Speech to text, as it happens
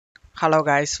Hello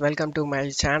guys, welcome to my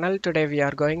channel. Today we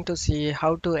are going to see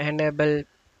how to enable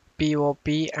POP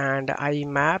and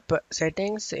IMAP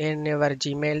settings in your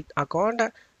Gmail account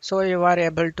so you are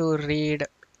able to read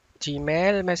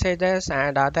Gmail messages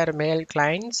and other mail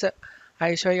clients.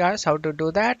 I show you guys how to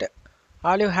do that.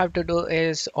 All you have to do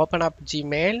is open up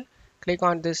Gmail, click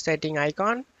on this setting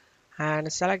icon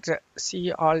and select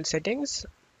see all settings,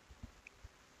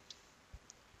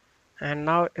 and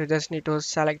now you just need to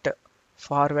select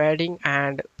forwarding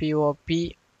and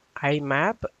POP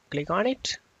IMAP. Click on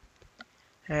it,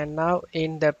 and now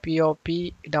in the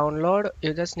POP download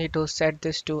you just need to set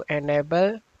this to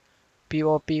enable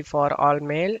POP for all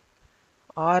mail,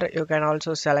 or you can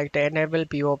also select enable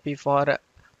POP for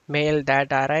mail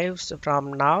that arrives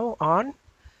from now on.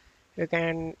 You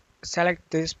can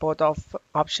select these both of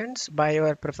options by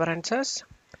your preferences,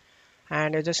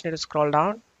 and you just need to scroll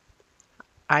down.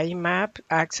 IMAP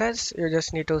access, you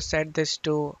just need to set this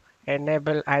to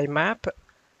enable IMAP,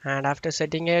 and after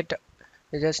setting it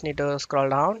you just need to scroll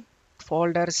down.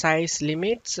 Folder size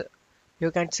limits,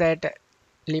 you can set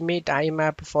limit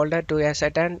IMAP folder to a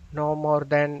certain no more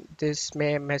than this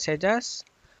may messages.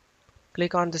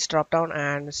 Click on this drop down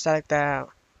and select the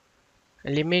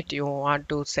limit you want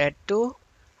to set to.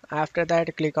 After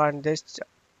that click on this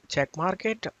check mark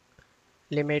it,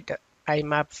 limit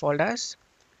IMAP folders.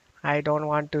 I don't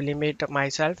want to limit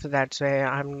myself, that's why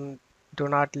I'm do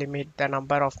not limit the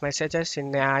number of messages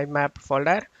in the IMAP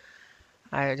folder.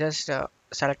 I just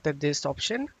selected this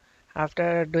option.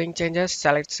 After doing changes,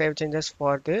 select save changes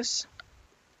for this,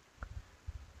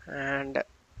 and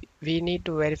we need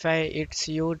to verify it's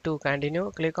you to continue.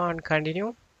 Click on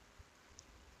continue.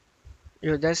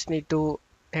 You just need to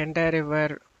enter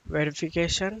your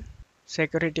verification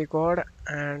security code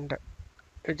and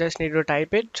you just need to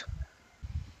type it.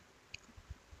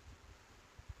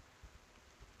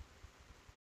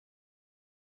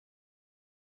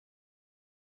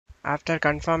 After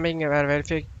confirming your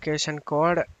verification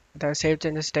code, the save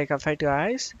changes take effect,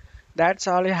 guys. That's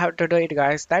all you have to do it,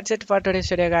 guys. That's it for today's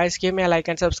video, guys. Give me a like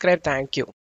and subscribe. Thank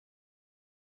you.